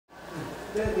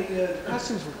The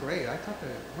costumes were great. I thought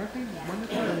weren't they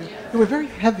wonderful? I mean, they were very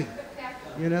heavy,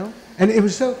 you know? And it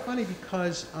was so funny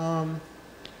because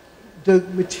the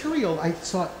material I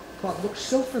thought looked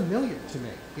so familiar to me.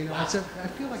 You know, I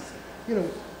feel like, you know,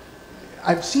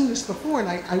 I've seen this before, and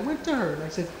I went to her and I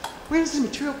said, where does this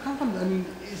material come from? I mean,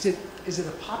 is it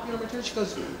a popular material? She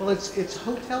goes, well, it's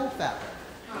hotel fabric.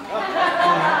 And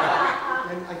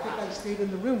I think I stayed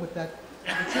in the room with that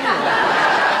material.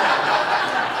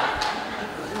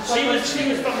 She was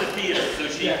from the theater, so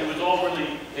it was all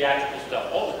really theatrical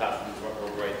stuff. All the costumes were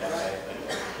great that day.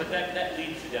 But that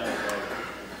leads you down the road.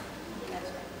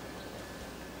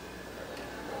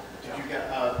 Did you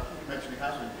guys, you mentioned the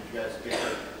costume, did you guys get to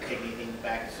take anything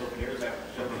back to souvenirs after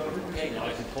the show was over? Okay, no,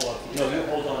 I can pull up. No, you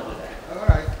hold on to that. All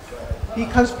right. He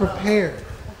comes prepared.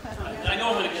 I know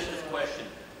I'm going to get this question.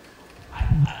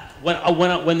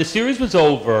 When the series was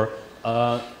over,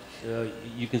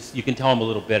 you can tell I'm a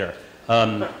little bitter.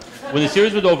 When the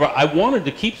series was over, I wanted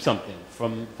to keep something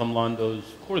from Londo's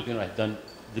quarters. You know, I had done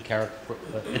the character,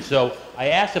 and so I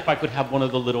asked if I could have one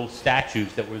of the little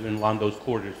statues that were in Londo's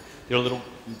quarters. They're a little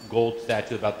gold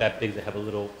statue about that big. They have a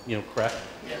little, you know, crest.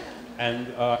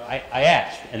 And I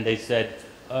asked, and they said,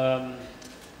 you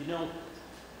know,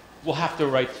 you'll have to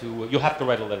write a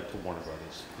letter to Warner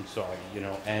Brothers. I'm sorry, you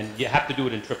know, and you have to do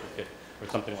it in triplicate or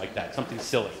something like that, something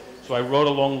silly. So I wrote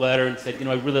a long letter and said, you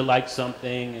know, I really like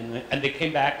something, and they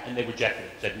came back and they rejected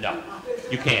it. Said, no,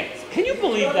 you can't. Can you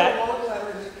believe that?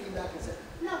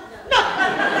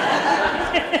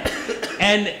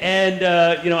 And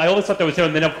you know, I always thought that was him,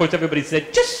 and then of course everybody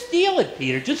said, just steal it,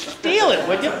 Peter, just steal it,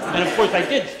 would you? And of course I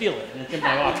did steal it, and it's in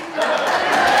my office.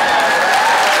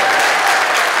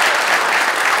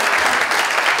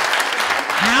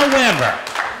 However,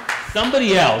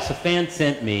 somebody else, a fan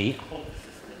sent me.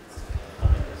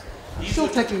 He's still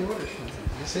taking orders from him,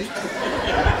 you see?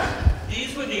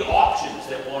 These were the auctions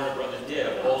that Warner Brothers did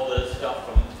of all the stuff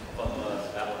from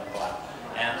Babylon 5.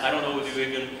 And I don't know if you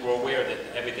even were aware that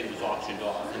everything was auctioned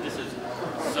off. And this is,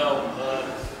 so,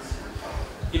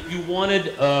 if you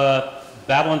wanted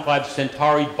Babylon 5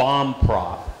 Centauri bomb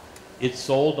prop, it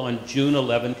sold on June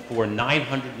 11th for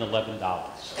 $911.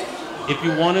 If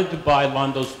you wanted to buy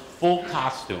Londo's full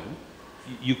costume,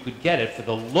 you could get it for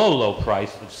the low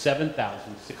price of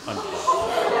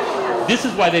 $7,600. This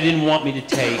is why they didn't want me to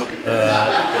take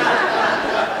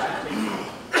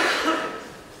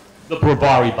the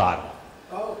Bravari bottle.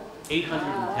 Oh.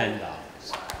 $810. And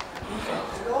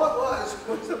all it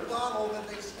was a bottle that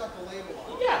they stuck a label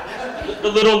on. Yeah. The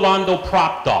little Londo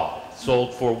prop doll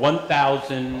sold for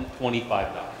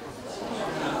 $1,025.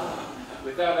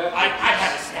 I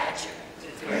had a statue.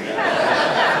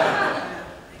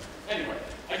 Anyway,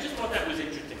 I just thought that was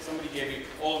interesting. Somebody gave me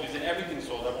all of these, and everything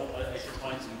sold. I should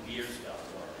find some gear stuff,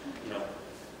 or, you know,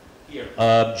 here.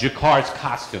 Jakar's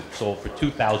costume sold for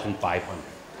 $2,500.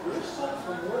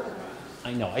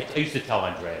 I know. I used to tell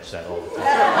Andreas that all the time.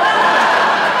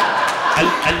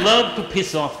 I love to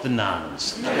piss off the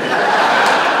nuns.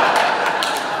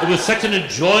 It was such an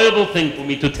enjoyable thing for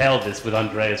me to tell this with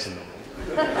Andreas in the room.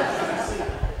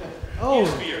 Oh,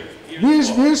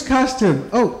 here's costume.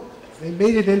 Oh, they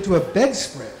made it into a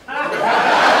bedspread.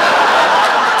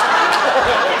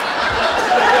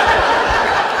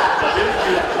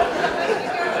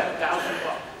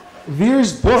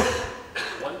 Veer's book,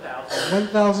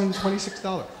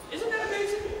 $1,026.